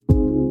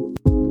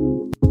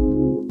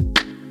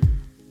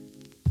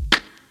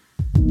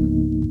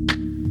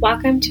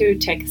Welcome to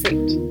Take a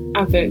Seat,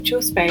 our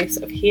virtual space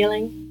of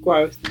healing,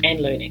 growth, and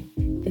learning.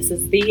 This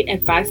is the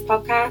advice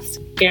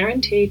podcast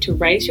guaranteed to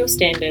raise your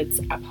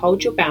standards,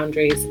 uphold your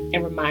boundaries,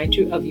 and remind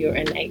you of your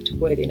innate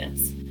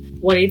worthiness,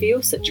 whatever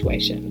your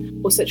situation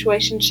or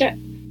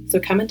situationship. So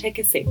come and take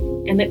a seat,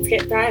 and let's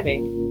get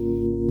thriving.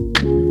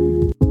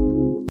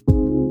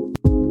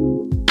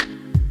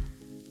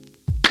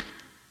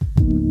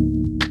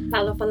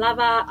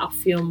 Falafalava,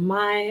 Awhio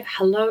mai,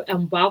 hello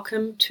and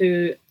welcome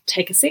to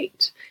Take a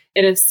Seat.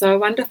 It is so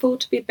wonderful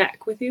to be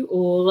back with you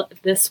all.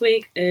 This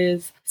week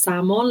is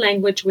Samoan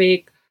Language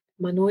Week.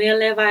 Manuia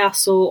lewai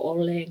aso o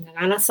le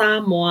ngana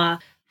Samoa.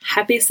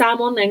 Happy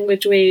Samoan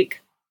Language Week.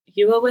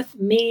 You are with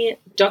me,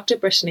 Dr.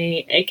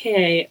 Brittany,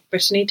 aka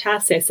Brittany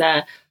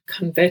Tarsesa,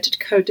 converted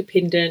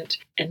codependent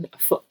and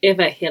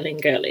forever healing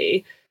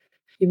girly.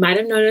 You might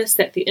have noticed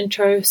that the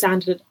intro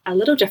sounded a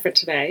little different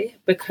today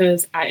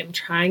because I am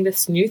trying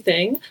this new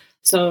thing,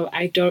 so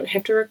I don't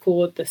have to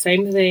record the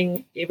same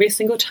thing every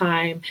single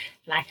time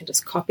and I can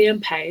just copy and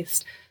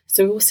paste.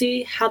 So we'll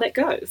see how that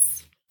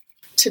goes.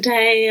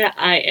 Today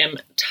I am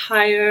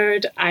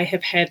tired. I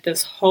have had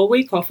this whole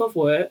week off of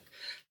work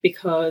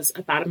because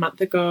about a month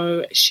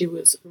ago she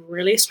was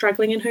really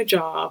struggling in her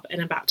job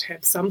and about to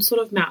have some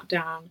sort of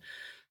meltdown.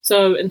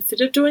 So instead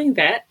of doing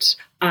that,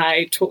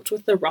 I talked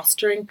with the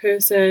rostering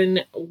person,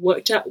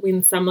 worked out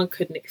when someone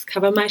could next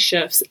cover my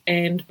shifts,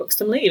 and booked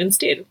some leave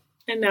instead.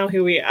 And now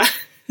here we are.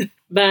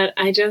 But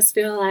I just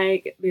feel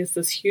like there's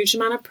this huge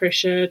amount of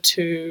pressure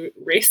to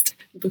rest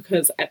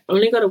because I've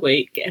only got a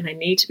week and I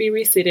need to be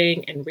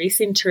resetting and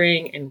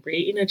recentering and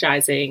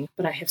re-energizing.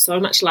 But I have so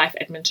much life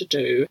admin to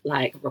do,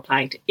 like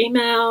replying to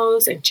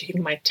emails and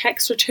checking my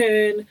tax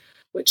return,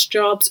 which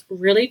jobs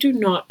really do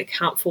not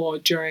account for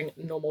during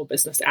normal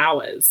business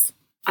hours.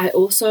 I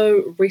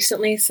also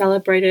recently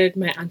celebrated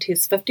my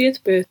auntie's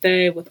 50th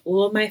birthday with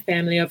all of my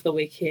family over the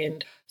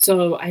weekend,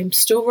 so I'm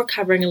still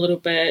recovering a little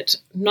bit,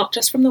 not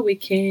just from the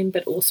weekend,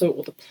 but also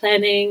all the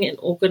planning and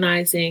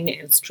organising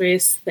and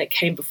stress that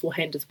came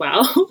beforehand as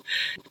well.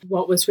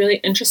 What was really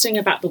interesting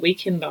about the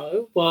weekend,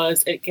 though,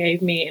 was it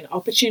gave me an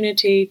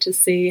opportunity to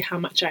see how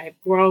much I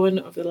have grown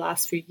over the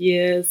last few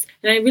years.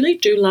 And I really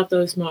do love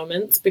those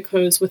moments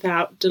because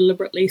without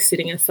deliberately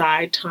setting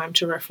aside time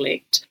to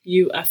reflect,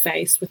 you are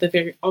faced with a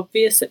very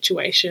obvious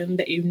situation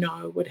that you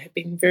know would have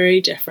been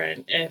very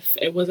different if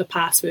it was a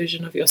past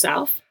version of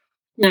yourself.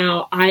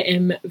 Now, I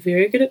am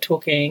very good at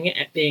talking,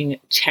 at being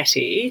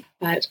chatty,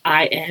 but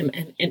I am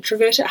an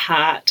introvert at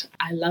heart.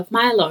 I love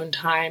my alone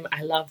time.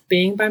 I love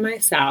being by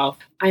myself.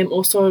 I am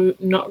also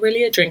not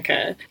really a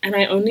drinker, and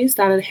I only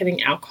started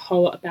having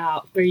alcohol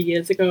about 3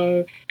 years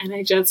ago, and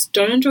I just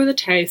don't enjoy the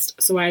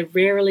taste, so I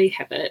rarely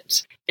have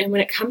it. And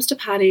when it comes to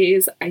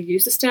parties, I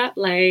used to stay up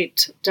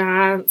late,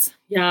 dance,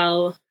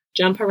 yell,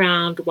 jump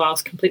around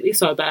whilst completely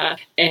sober.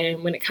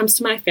 And when it comes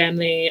to my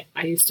family,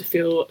 I used to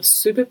feel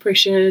super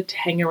pressured to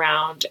hang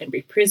around and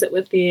be present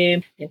with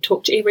them and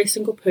talk to every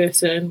single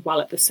person while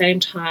at the same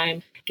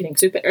time getting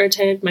super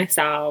irritated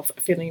myself,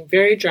 feeling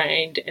very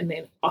drained, and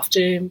then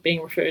often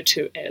being referred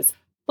to as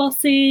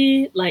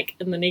bossy, like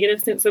in the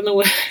negative sense of the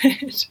word.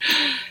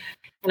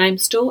 And I'm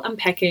still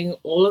unpacking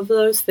all of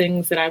those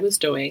things that I was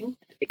doing.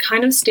 It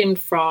kind of stemmed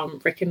from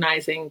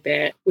recognizing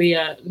that we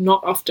are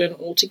not often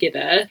all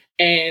together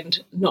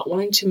and not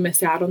wanting to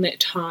miss out on that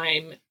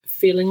time,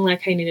 feeling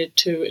like I needed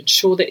to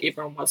ensure that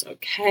everyone was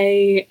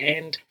okay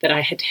and that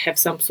I had to have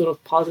some sort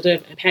of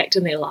positive impact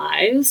in their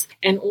lives.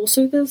 And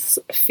also this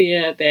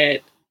fear that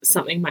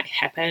something might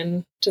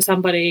happen to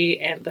somebody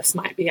and this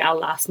might be our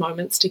last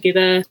moments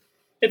together.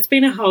 It's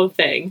been a whole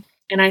thing.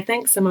 And I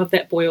think some of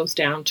that boils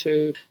down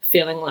to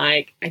feeling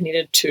like I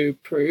needed to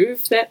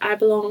prove that I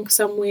belong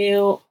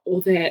somewhere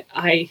or that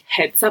I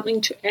had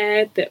something to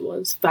add that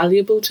was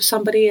valuable to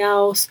somebody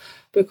else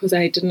because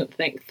I didn't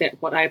think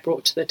that what I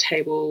brought to the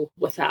table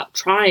without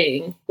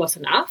trying was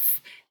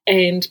enough.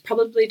 And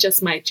probably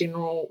just my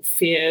general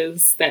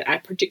fears that I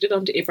projected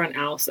onto everyone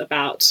else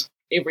about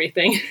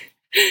everything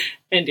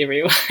and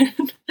everyone.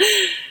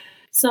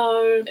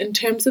 So in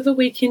terms of the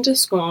weekend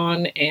just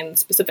gone, and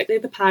specifically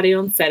the party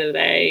on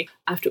Saturday,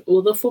 after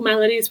all the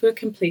formalities were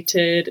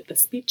completed, the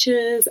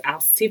speeches,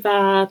 our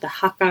siva, the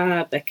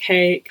haka, the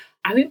cake,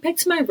 I went back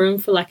to my room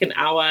for like an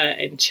hour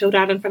and chilled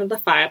out in front of the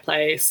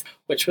fireplace,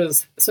 which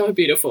was so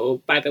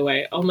beautiful, by the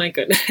way. Oh my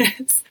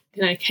goodness.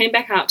 Then I came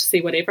back out to see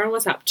what everyone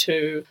was up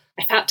to.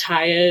 I felt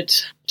tired,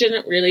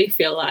 didn't really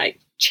feel like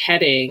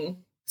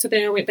chatting. So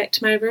then I went back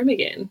to my room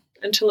again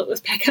until it was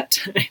pack-up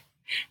time.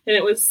 And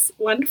it was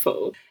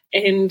wonderful.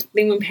 And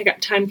then when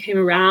pack-up time came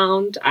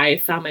around, I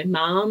found my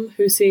mum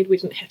who said we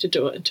didn't have to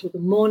do it until the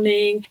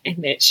morning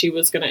and that she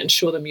was going to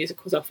ensure the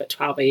music was off at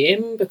 12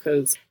 a.m.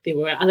 because there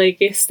were other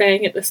guests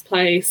staying at this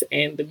place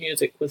and the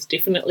music was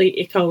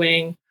definitely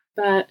echoing.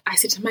 But I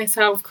said to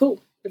myself,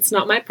 cool, it's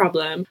not my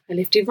problem. I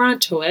left everyone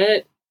to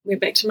it,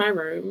 went back to my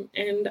room,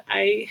 and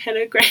I had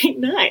a great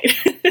night.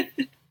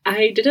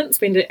 I didn't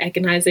spend it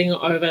agonizing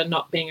over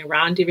not being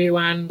around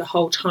everyone the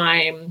whole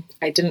time.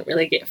 I didn't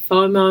really get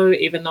FOMO,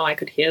 even though I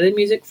could hear the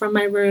music from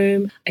my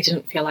room. I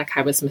didn't feel like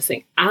I was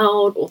missing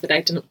out or that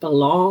I didn't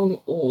belong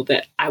or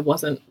that I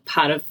wasn't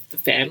part of the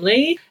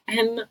family.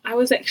 And I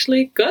was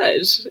actually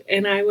good.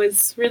 And I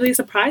was really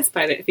surprised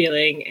by that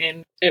feeling.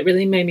 And it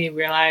really made me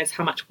realize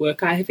how much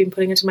work I have been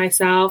putting into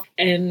myself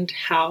and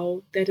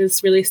how that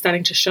is really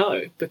starting to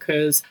show,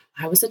 because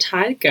I was a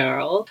tired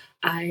girl.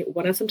 I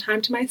wanted some time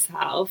to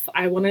myself.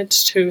 I wanted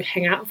to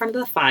hang out in front of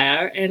the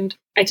fire, and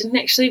I didn't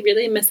actually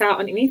really miss out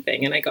on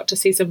anything. And I got to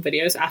see some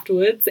videos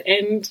afterwards,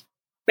 and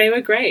they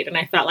were great. And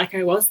I felt like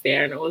I was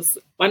there, and it was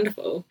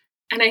wonderful.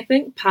 And I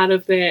think part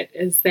of that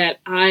is that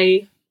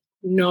I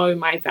know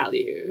my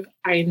value.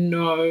 I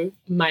know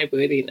my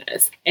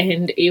worthiness.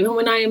 And even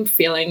when I am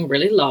feeling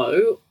really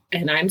low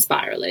and I'm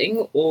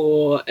spiraling,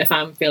 or if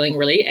I'm feeling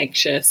really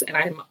anxious and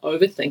I'm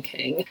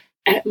overthinking,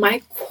 at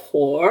my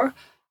core,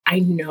 I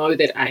know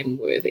that I'm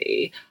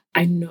worthy.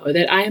 I know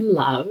that I am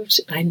loved.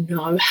 I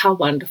know how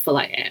wonderful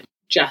I am,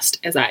 just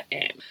as I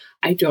am.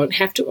 I don't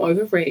have to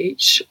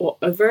overreach or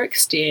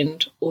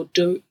overextend or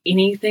do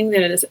anything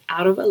that is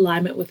out of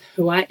alignment with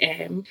who I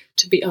am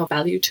to be of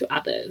value to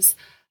others.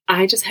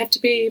 I just have to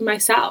be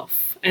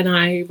myself, and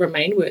I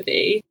remain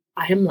worthy.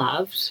 I am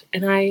loved,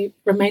 and I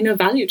remain of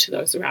value to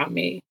those around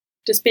me,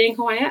 just being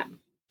who I am.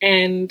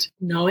 And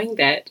knowing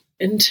that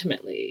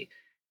intimately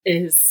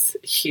is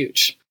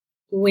huge.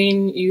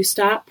 When you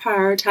start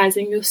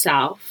prioritizing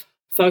yourself,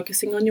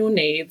 focusing on your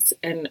needs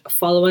and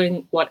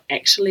following what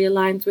actually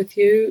aligns with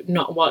you,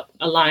 not what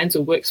aligns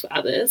or works for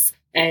others,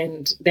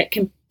 and that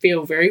can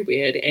feel very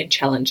weird and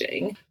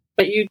challenging,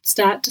 but you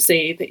start to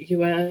see that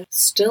you are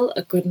still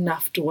a good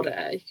enough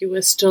daughter, you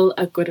are still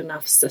a good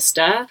enough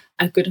sister,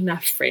 a good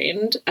enough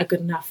friend, a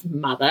good enough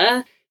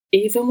mother,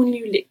 even when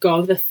you let go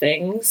of the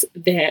things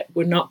that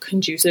were not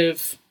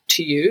conducive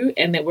to you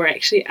and that were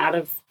actually out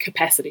of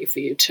capacity for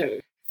you too.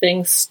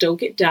 Things still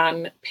get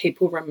done,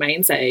 people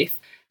remain safe,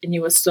 and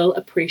you are still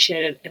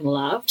appreciated and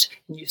loved,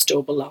 and you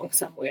still belong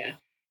somewhere.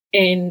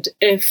 And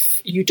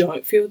if you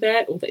don't feel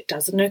that, or that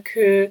doesn't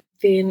occur,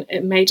 then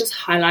it may just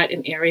highlight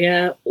an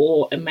area,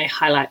 or it may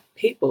highlight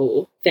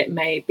people that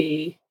may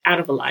be out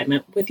of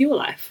alignment with your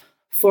life.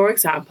 For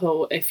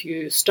example, if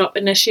you stop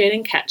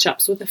initiating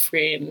catch-ups with a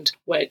friend,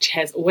 which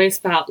has always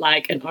felt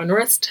like an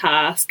onerous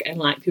task and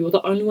like you're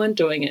the only one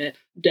doing it,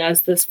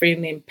 does this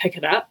friend then pick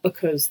it up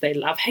because they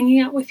love hanging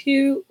out with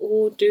you,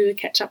 or do the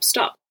catch-up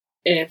stop?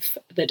 If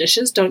the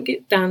dishes don't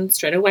get done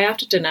straight away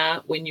after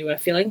dinner when you are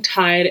feeling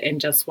tired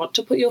and just want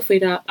to put your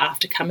feet up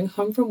after coming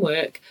home from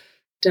work,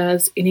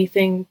 does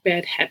anything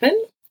bad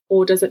happen?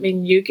 Or does it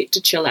mean you get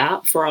to chill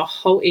out for a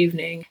whole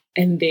evening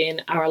and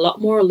then are a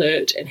lot more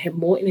alert and have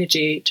more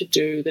energy to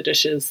do the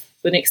dishes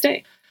the next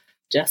day?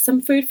 Just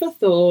some food for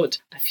thought,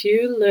 a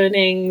few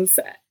learnings,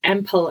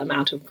 ample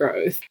amount of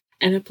growth,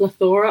 and a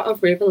plethora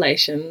of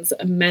revelations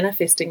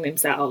manifesting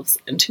themselves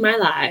into my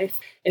life.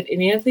 If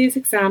any of these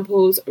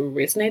examples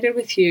resonated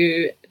with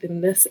you,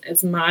 then this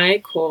is my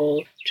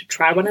call to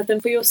try one of them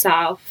for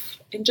yourself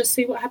and just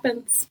see what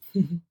happens.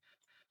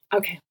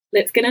 Okay,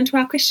 let's get into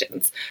our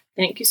questions.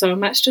 Thank you so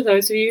much to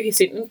those of you who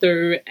sent them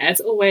through. As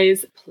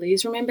always,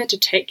 please remember to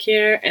take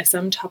care, as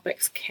some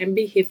topics can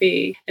be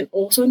heavy, and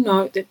also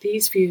note that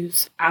these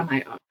views are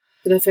my own.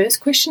 So the first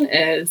question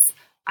is,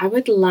 I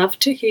would love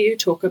to hear you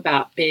talk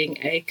about being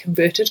a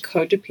converted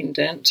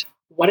codependent,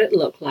 what it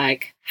looked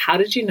like, how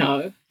did you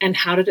know, and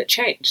how did it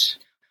change?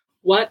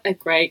 What a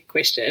great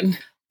question.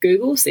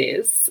 Google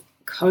says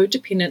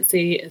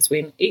codependency is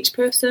when each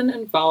person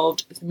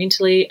involved is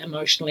mentally,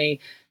 emotionally,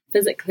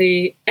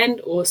 physically,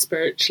 and or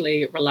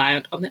spiritually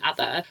reliant on the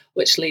other,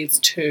 which leads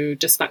to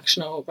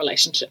dysfunctional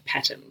relationship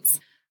patterns.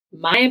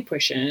 My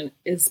impression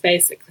is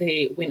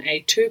basically when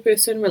a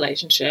two-person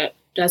relationship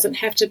doesn't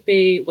have to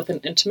be with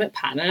an intimate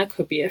partner,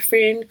 could be a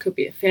friend, could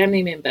be a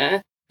family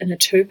member. In a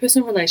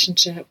two-person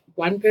relationship,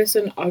 one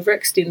person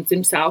overextends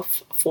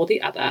themselves for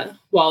the other,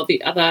 while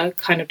the other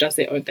kind of does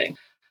their own thing,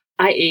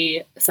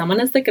 i.e. someone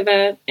is the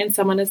giver and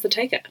someone is the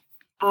taker.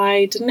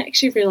 I didn't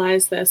actually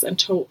realize this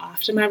until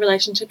after my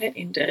relationship had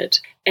ended,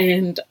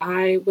 and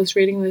I was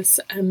reading this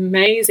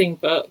amazing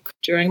book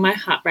during my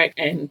heartbreak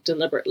and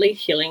deliberately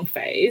healing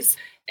phase,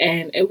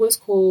 and it was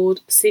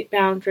called Set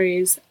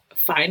Boundaries,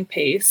 Find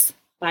Peace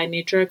by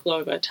Nedra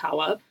Glover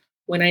Tawwab.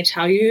 When I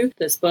tell you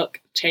this book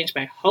changed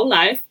my whole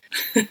life,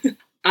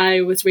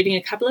 I was reading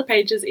a couple of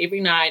pages every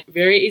night,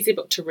 very easy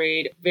book to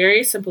read,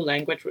 very simple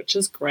language, which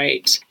is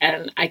great.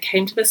 And I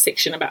came to this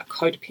section about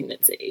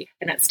codependency,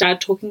 and it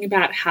started talking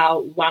about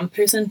how one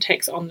person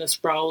takes on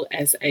this role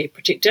as a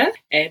protector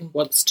and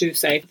wants to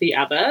save the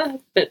other,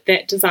 but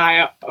that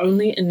desire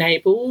only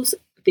enables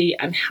the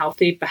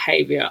unhealthy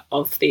behavior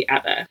of the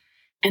other.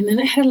 And then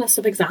it had a list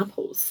of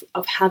examples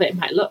of how that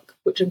might look,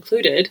 which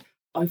included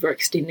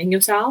overextending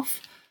yourself,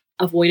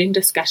 avoiding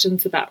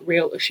discussions about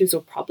real issues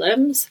or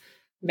problems,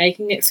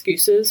 making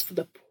excuses for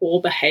the poor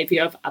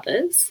behavior of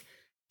others,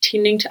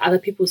 tending to other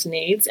people's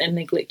needs and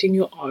neglecting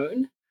your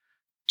own,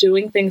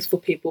 doing things for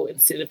people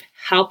instead of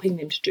helping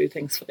them to do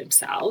things for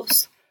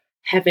themselves,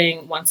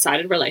 having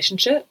one-sided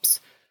relationships,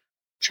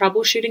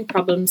 troubleshooting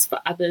problems for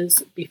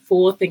others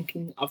before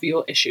thinking of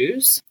your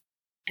issues,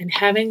 and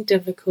having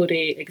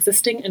difficulty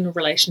existing in a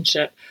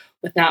relationship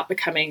without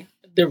becoming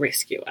the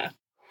rescuer.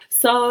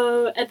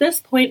 So at this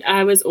point,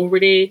 I was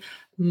already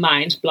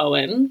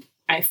mind-blown.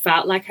 I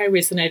felt like I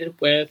resonated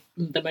with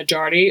the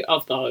majority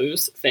of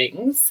those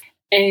things.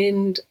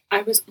 And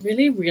I was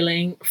really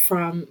reeling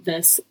from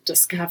this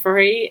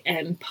discovery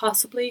and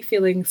possibly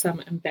feeling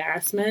some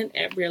embarrassment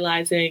at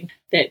realizing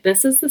that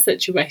this is the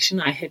situation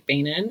I had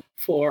been in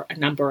for a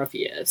number of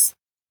years.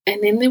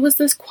 And then there was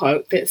this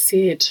quote that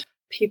said,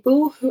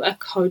 "People who are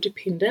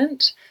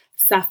codependent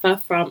suffer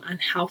from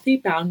unhealthy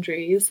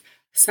boundaries,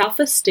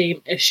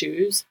 self-esteem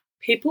issues,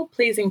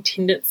 people-pleasing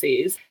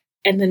tendencies,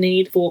 and the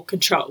need for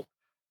control."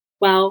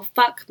 Well,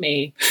 fuck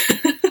me.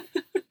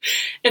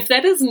 If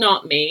that is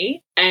not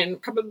me, and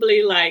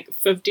probably like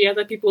 50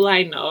 other people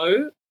I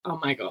know, oh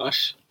my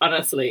gosh,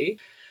 honestly.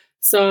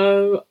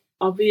 So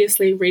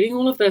obviously reading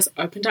all of this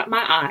opened up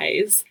my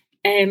eyes.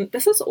 And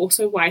this is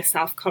also why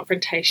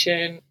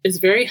self-confrontation is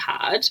very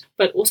hard,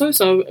 but also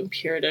so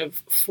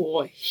imperative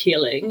for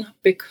healing,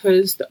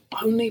 because the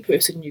only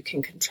person you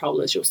can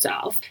control is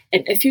yourself.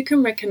 And if you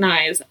can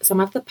recognize some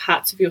of the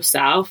parts of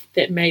yourself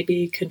that may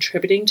be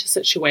contributing to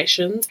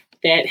situations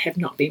that have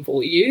not been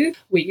for you,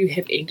 where you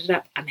have ended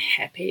up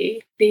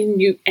unhappy, then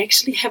you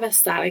actually have a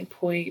starting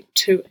point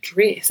to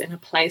address and a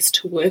place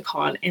to work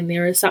on. And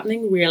there is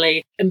something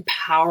really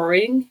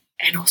empowering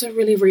and also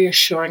really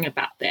reassuring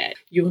about that.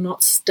 You're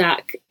not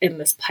stuck in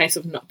this place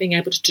of not being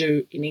able to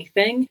do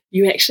anything.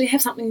 You actually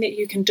have something that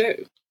you can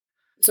do.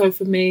 So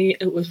for me,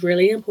 it was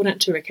really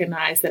important to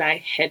recognize that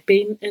I had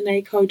been in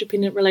a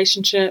codependent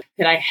relationship,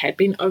 that I had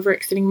been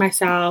overextending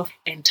myself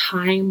and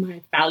tying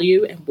my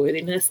value and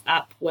worthiness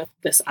up with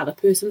this other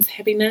person's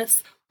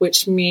happiness,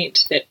 which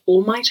meant that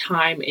all my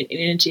time and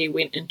energy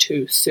went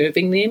into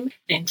serving them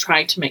and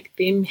trying to make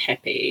them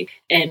happy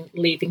and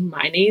leaving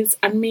my needs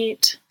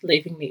unmet,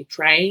 leaving me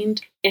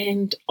drained,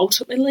 and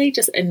ultimately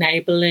just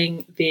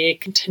enabling their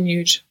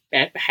continued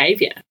bad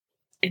behavior.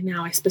 And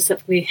now I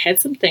specifically had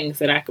some things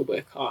that I could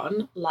work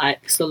on,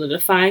 like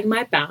solidifying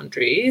my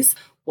boundaries,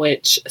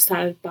 which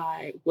started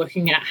by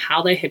working out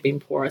how they had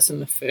been porous in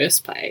the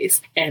first place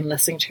and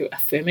listening to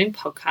affirming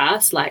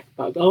podcasts like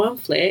Bobo and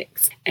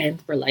Flex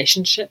and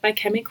Relationship by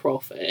Cami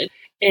Crawford.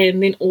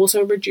 And then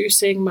also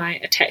reducing my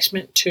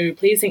attachment to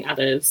pleasing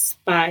others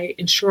by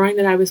ensuring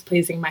that I was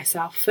pleasing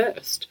myself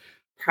first,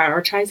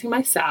 prioritizing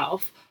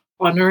myself,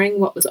 honoring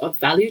what was of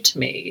value to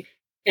me,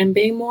 and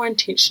being more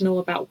intentional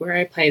about where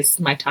I place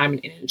my time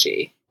and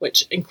energy,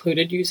 which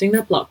included using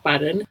the block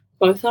button,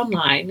 both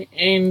online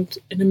and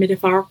in a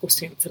metaphorical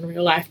sense in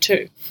real life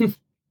too.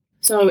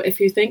 So if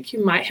you think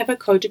you might have a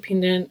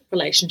codependent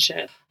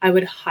relationship, I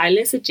would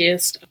highly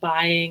suggest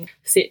buying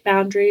Set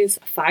Boundaries,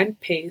 Find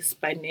Peace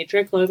by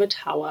Nedra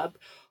Glover-Tawwab,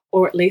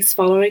 or at least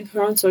following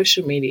her on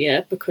social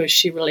media because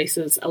she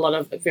releases a lot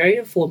of very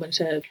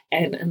informative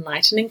and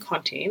enlightening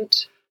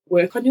content.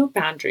 Work on your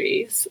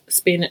boundaries,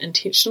 spend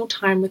intentional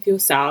time with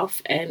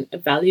yourself and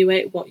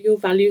evaluate what your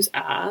values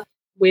are.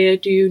 Where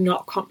do you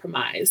not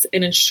compromise,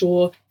 and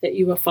ensure that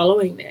you are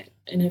following that.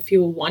 And if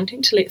you're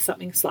wanting to let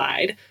something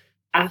slide,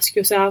 ask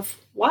yourself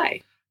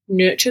why.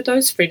 Nurture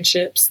those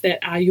friendships that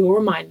are your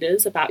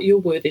reminders about your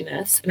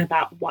worthiness and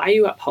about why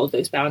you uphold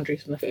those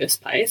boundaries in the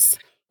first place.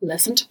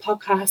 Listen to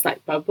podcasts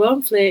like Bobo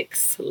and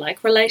Flex,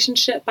 like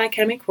Relationship by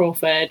Cami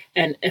Crawford,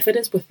 and if it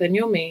is within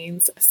your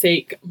means,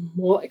 seek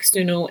more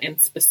external and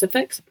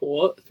specific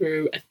support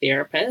through a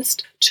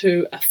therapist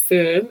to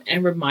affirm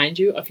and remind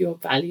you of your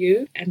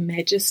value and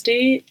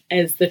majesty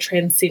as the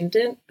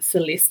transcendent,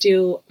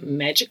 celestial,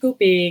 magical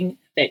being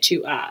that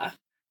you are.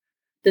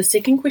 The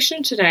second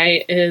question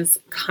today is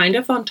kind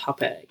of on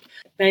topic.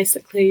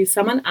 Basically,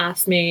 someone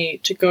asked me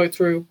to go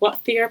through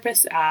what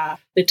therapists are,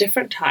 the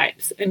different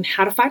types, and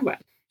how to find one.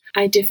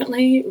 I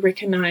definitely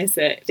recognize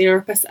that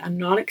therapists are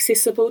not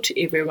accessible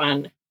to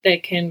everyone. They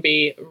can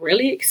be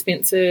really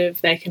expensive,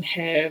 they can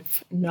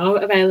have no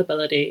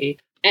availability,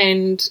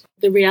 and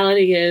the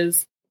reality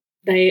is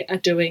they are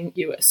doing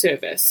you a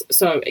service.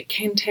 So it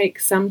can take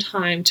some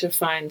time to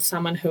find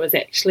someone who is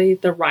actually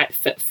the right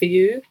fit for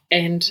you,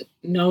 and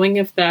knowing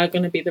if they're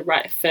going to be the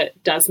right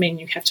fit does mean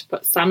you have to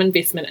put some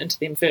investment into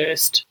them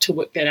first to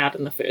work that out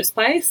in the first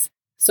place.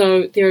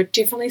 So there are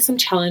definitely some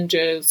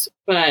challenges,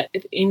 but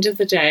at the end of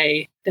the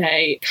day,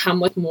 they come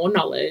with more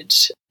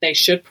knowledge. They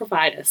should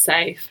provide a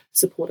safe,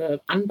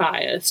 supportive,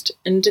 unbiased,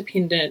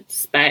 independent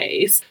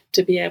space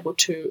to be able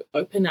to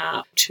open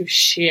up, to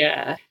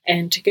share,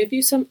 and to give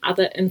you some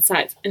other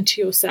insights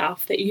into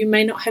yourself that you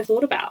may not have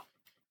thought about.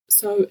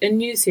 So in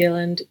New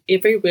Zealand,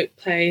 every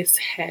workplace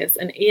has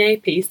an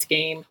EAP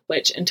scheme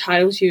which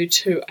entitles you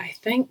to, I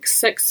think,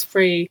 6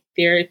 free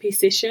therapy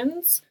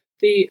sessions.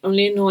 The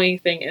only annoying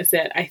thing is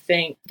that I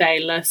think they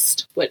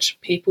list which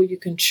people you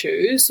can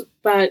choose,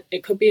 but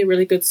it could be a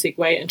really good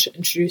segue into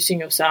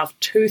introducing yourself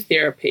to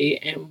therapy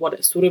and what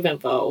it sort of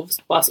involves,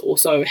 whilst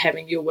also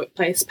having your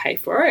workplace pay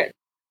for it.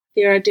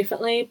 There are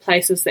definitely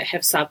places that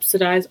have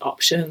subsidized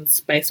options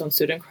based on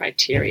certain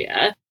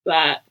criteria,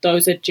 but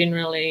those are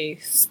generally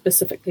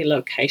specifically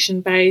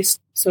location-based.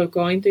 So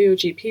going through your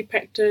GP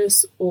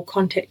practice or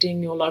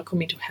contacting your local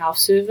mental health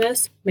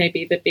service may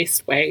be the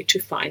best way to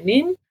find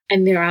them.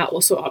 And there are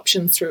also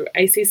options through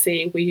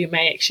ACC where you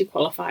may actually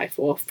qualify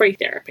for free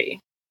therapy.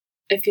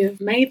 If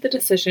you've made the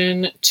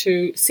decision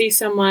to see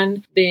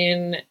someone,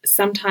 then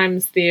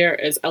sometimes there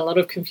is a lot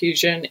of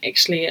confusion.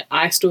 Actually,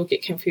 I still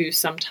get confused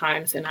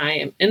sometimes, and I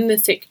am in the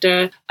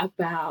sector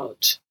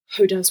about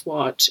who does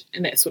what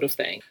and that sort of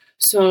thing.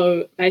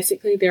 So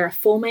basically, there are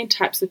 4 main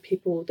types of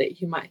people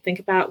that you might think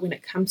about when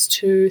it comes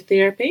to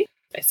therapy: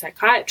 a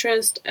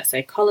psychiatrist, a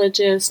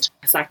psychologist,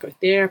 a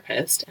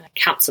psychotherapist, and a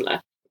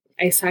counsellor.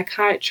 A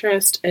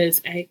psychiatrist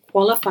is a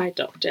qualified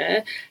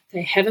doctor.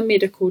 They have a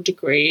medical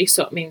degree,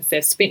 so it means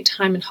they've spent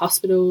time in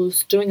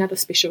hospitals doing other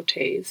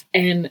specialties,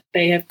 and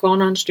they have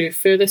gone on to do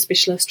further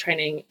specialist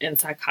training in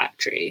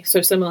psychiatry. So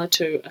similar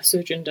to a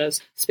surgeon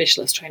does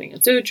specialist training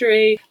in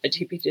surgery, a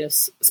GP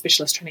does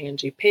specialist training in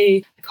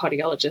GP, a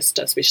cardiologist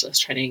does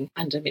specialist training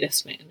under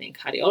medicine and then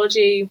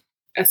cardiology.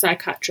 A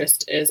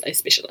psychiatrist is a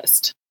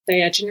specialist.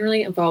 They are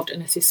generally involved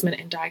in assessment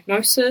and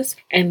diagnosis,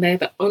 and they're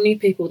the only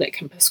people that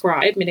can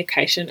prescribe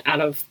medication out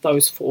of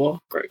those 4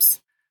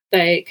 groups.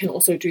 They can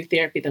also do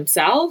therapy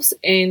themselves,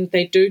 and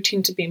they do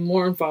tend to be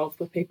more involved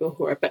with people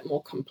who are a bit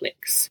more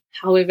complex.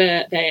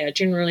 However, they are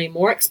generally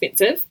more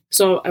expensive,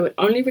 so I would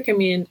only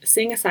recommend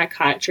seeing a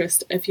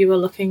psychiatrist if you are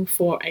looking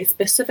for a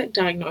specific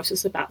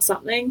diagnosis about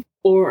something,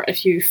 or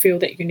if you feel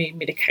that you need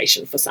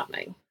medication for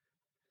something.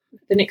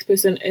 The next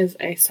person is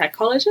a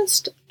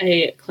psychologist,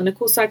 a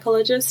clinical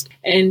psychologist,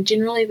 and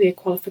generally their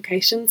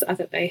qualifications are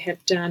that they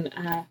have done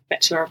a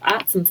Bachelor of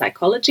Arts in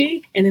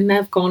Psychology, and then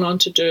they've gone on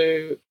to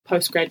do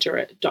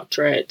postgraduate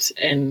doctorate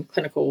in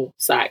clinical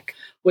psych,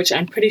 which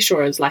I'm pretty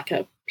sure is like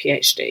a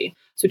PhD.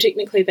 So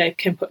technically they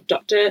can put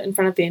doctor in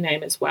front of their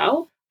name as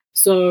well.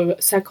 So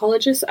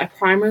psychologists are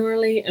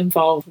primarily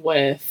involved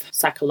with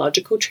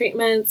psychological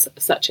treatments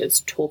such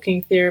as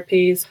talking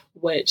therapies,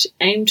 which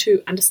aim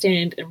to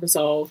understand and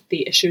resolve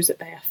the issues that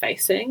they are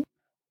facing.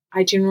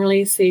 I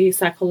generally see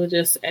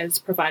psychologists as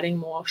providing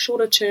more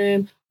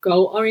shorter-term,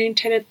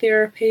 goal-oriented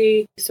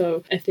therapy.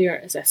 So if there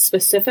is a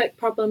specific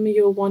problem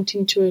you're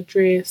wanting to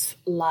address,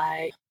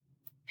 like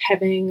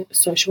having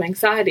social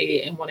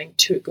anxiety and wanting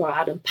to go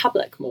out in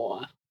public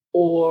more,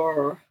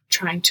 or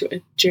trying to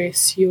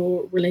address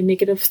your really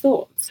negative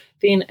thoughts,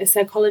 then a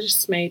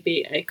psychologist may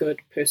be a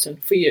good person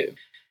for you.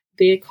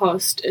 Their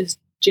cost is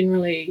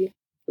generally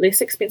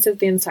less expensive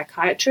than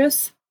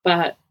psychiatrists,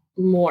 but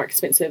more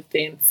expensive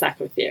than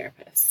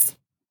psychotherapists.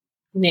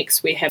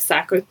 Next, we have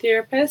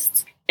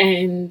psychotherapists,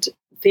 and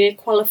their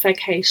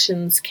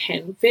qualifications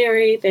can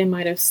vary. They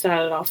might have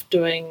started off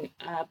doing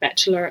a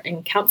bachelor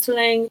in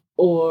counselling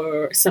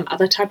or some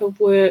other type of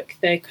work.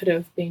 They could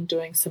have been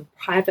doing some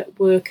private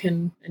work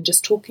and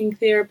just talking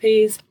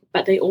therapies,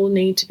 but they all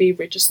need to be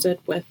registered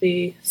with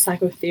the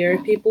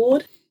psychotherapy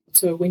board.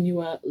 So when you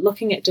are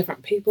looking at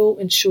different people,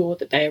 ensure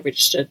that they are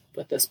registered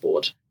with this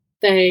board.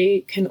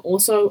 They can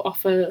also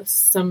offer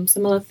some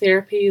similar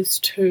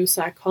therapies to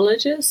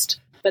psychologists,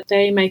 but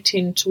they may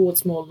tend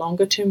towards more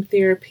longer-term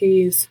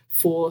therapies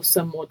for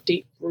some more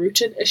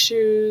deep-rooted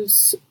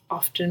issues,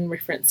 often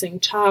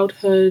referencing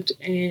childhood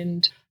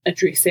and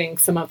addressing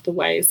some of the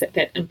ways that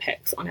that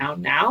impacts on our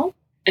now.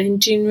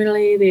 And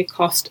generally, their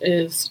cost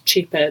is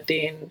cheaper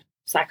than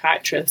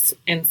psychiatrists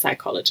and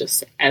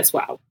psychologists as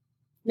well.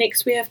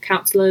 Next, we have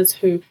counsellors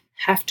who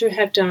have to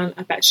have done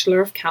a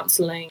Bachelor of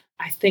Counselling.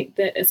 I think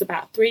that is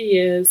about 3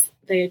 years.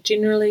 They are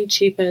generally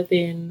cheaper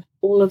than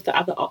all of the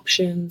other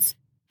options,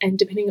 and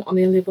depending on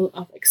their level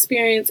of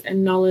experience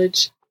and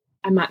knowledge,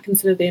 I might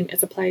consider them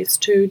as a place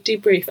to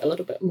debrief a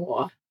little bit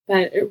more.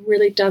 But it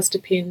really does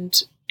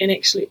depend, and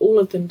actually all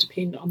of them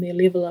depend on their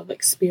level of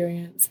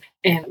experience,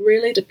 and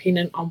really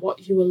dependent on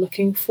what you are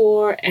looking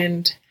for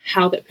and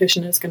how that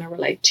person is going to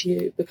relate to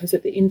you. Because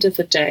at the end of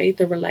the day,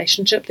 the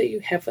relationship that you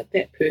have with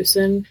that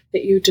person,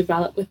 that you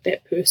develop with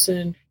that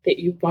person, that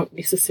you won't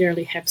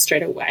necessarily have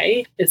straight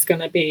away, is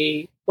going to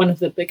be one of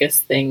the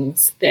biggest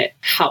things that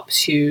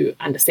helps you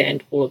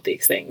understand all of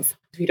these things.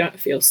 If you don't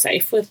feel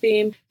safe with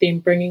them, then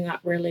bringing up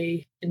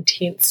really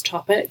intense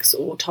topics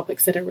or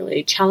topics that are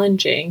really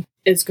challenging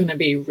is going to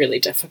be really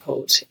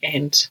difficult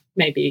and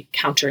maybe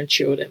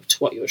counterintuitive to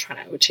what you're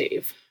trying to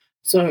achieve.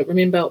 So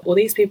remember, all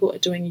these people are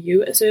doing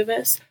you a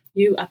service.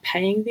 You are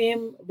paying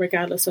them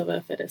regardless of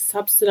if it is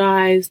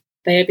subsidized.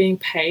 They are being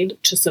paid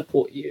to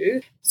support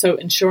you. So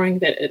ensuring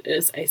that it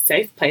is a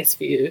safe place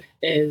for you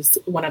is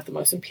one of the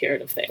most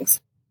imperative things.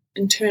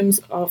 In terms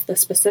of the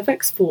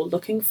specifics for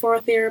looking for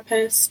a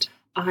therapist,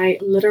 I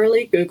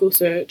literally Google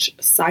search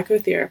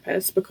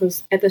psychotherapist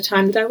because at the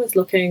time that I was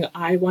looking,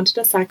 I wanted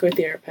a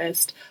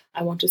psychotherapist.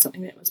 I wanted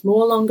something that was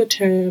more longer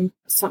term,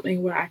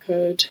 something where I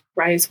could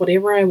raise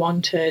whatever I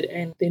wanted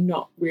and there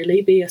not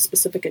really be a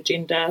specific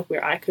agenda,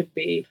 where I could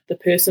be the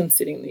person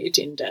setting the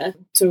agenda.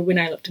 So when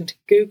I looked into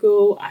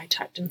Google, I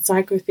typed in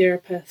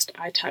psychotherapist,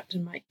 I typed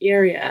in my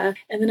area,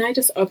 and then I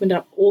just opened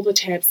up all the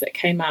tabs that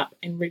came up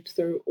and read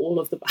through all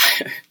of the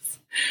bios.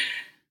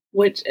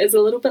 which is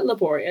a little bit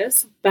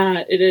laborious,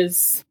 but it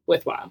is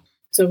worthwhile.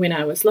 So when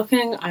I was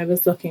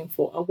looking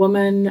for a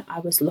woman. I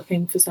was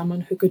looking for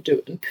someone who could do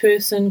it in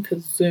person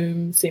because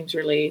Zoom seems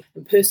really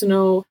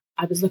impersonal.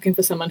 I was looking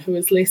for someone who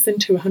was less than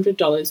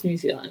 $200 New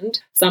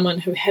Zealand, someone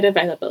who had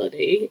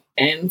availability,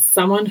 and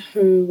someone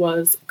who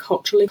was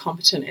culturally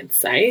competent and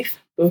safe,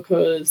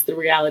 because the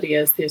reality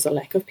is there's a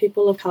lack of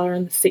people of colour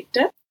in the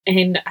sector.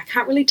 And I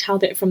can't really tell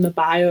that from the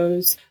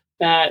bios,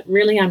 but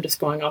really I'm just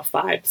going off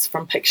vibes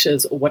from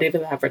pictures or whatever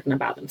they've written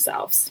about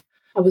themselves.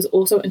 I was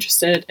also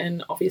interested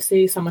in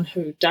obviously someone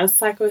who does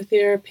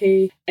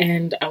psychotherapy,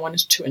 and I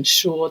wanted to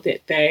ensure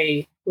that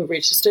they were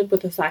registered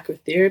with the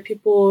psychotherapy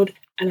board.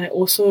 And I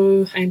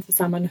also aimed for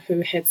someone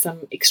who had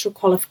some extra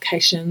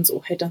qualifications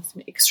or had done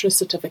some extra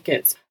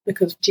certificates,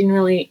 because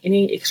generally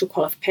any extra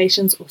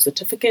qualifications or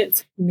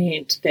certificates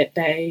meant that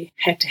they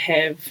had to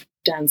have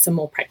done some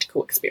more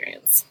practical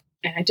experience.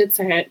 And I did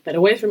say it, but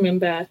always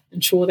remember,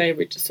 ensure they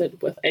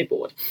registered with a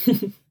board.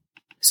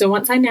 So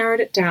once I narrowed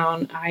it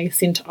down, I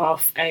sent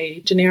off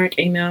a generic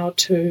email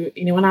to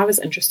anyone I was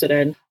interested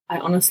in. I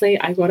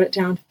got it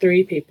down to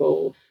 3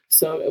 people,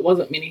 so it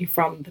wasn't many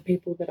from the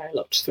people that I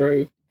looked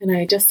through. And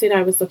I just said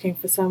I was looking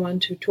for someone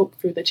to talk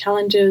through the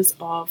challenges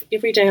of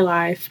everyday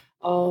life,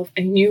 of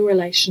a new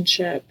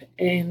relationship,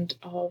 and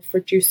of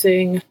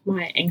reducing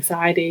my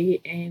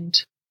anxiety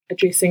and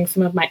addressing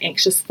some of my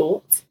anxious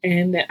thoughts,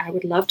 and that I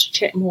would love to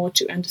chat more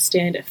to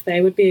understand if they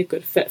would be a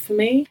good fit for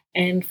me,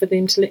 and for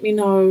them to let me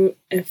know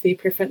if their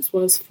preference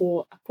was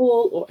for a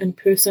call or in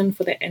person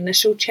for that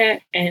initial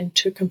chat, and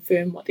to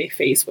confirm what their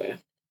fees were.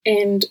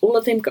 And all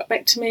of them got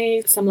back to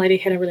me. Some lady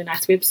had a really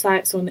nice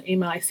website, so in the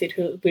email I said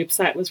her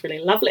website was really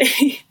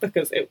lovely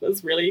because it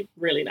was really,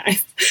 really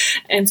nice.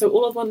 And so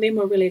all of them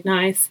were really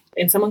nice.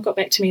 And someone got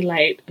back to me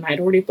late, and I'd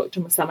already booked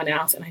in with someone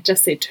else, and I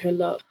just said to her,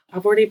 look,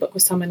 I've already booked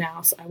with someone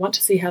else. I want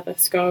to see how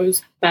this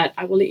goes, but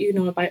I will let you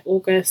know by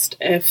August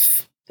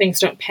if things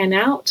don't pan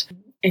out.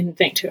 And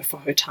thanked her for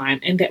her time,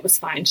 and that was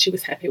fine. She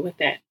was happy with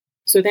that.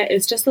 So that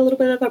is just a little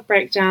bit of a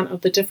breakdown of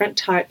the different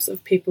types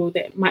of people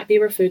that might be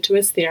referred to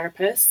as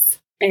therapists,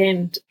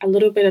 and a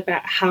little bit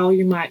about how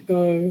you might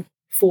go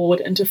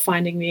forward into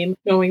finding them,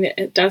 knowing that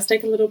it does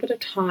take a little bit of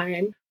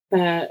time,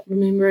 but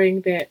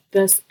remembering that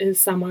this is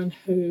someone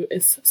who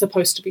is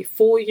supposed to be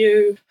for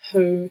you,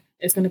 who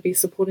is going to be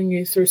supporting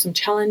you through some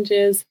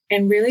challenges,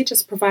 and really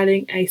just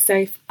providing a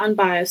safe,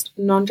 unbiased,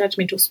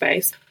 non-judgmental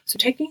space. So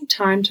taking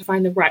time to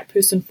find the right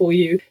person for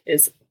you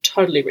is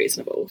totally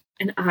reasonable.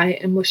 And I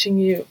am wishing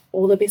you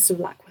all the best of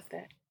luck with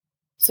that.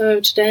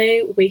 So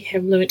today we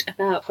have learnt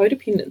about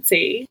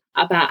codependency,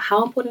 about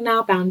how important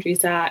our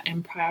boundaries are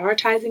and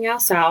prioritizing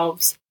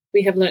ourselves.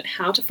 We have learnt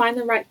how to find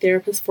the right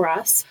therapist for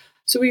us.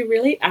 So we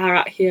really are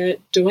out here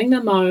doing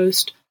the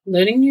most,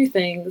 learning new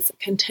things,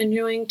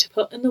 continuing to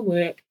put in the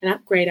work and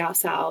upgrade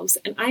ourselves.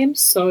 And I am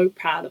so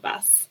proud of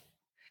us.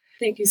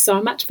 Thank you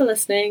so much for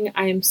listening.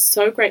 I am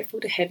so grateful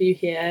to have you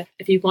here.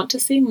 If you want to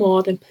see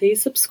more, then please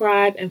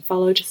subscribe and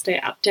follow to stay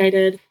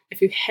updated.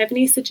 If you have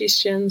any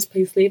suggestions,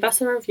 please leave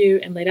us a review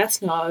and let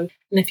us know.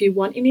 And if you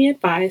want any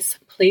advice,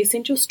 please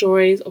send your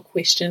stories or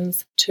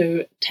questions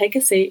to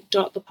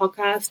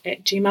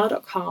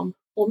takeaseat.thepodcast@gmail.com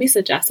or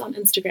message us on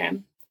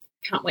Instagram.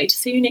 Can't wait to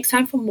see you next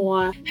time for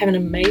more. Have an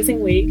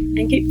amazing week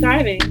and keep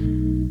thriving.